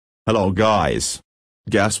Hello guys.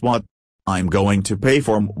 Guess what? I'm going to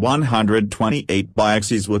peform 128 by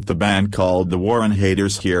acces with the band called the Warren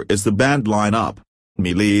Haters. Here is the band lineup.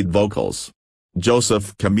 Me lead vocals.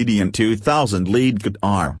 Joseph Comedian 2000 lead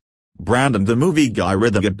guitar. Brandon the Movie Guy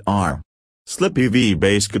rhythm guitar. Slippy V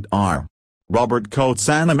bass guitar. Robert Coates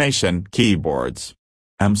animation keyboards.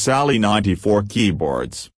 M Sally 94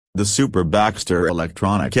 keyboards. The Super Baxter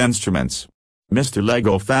electronic instruments. Mr.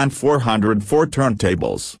 Lego Fan 404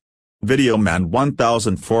 turntables. Video Man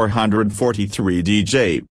 1443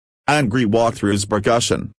 DJ. Angry Walkthroughs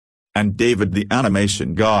percussion. And David the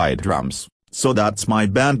animation guy drums. So that's my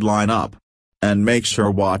band lineup. And make sure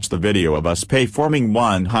watch the video of us peforming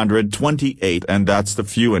 128, and that's the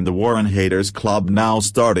few in the Warren Haters Club now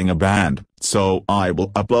starting a band, so I will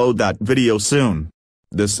upload that video soon.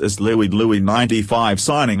 This is Louie 95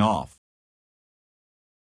 signing off.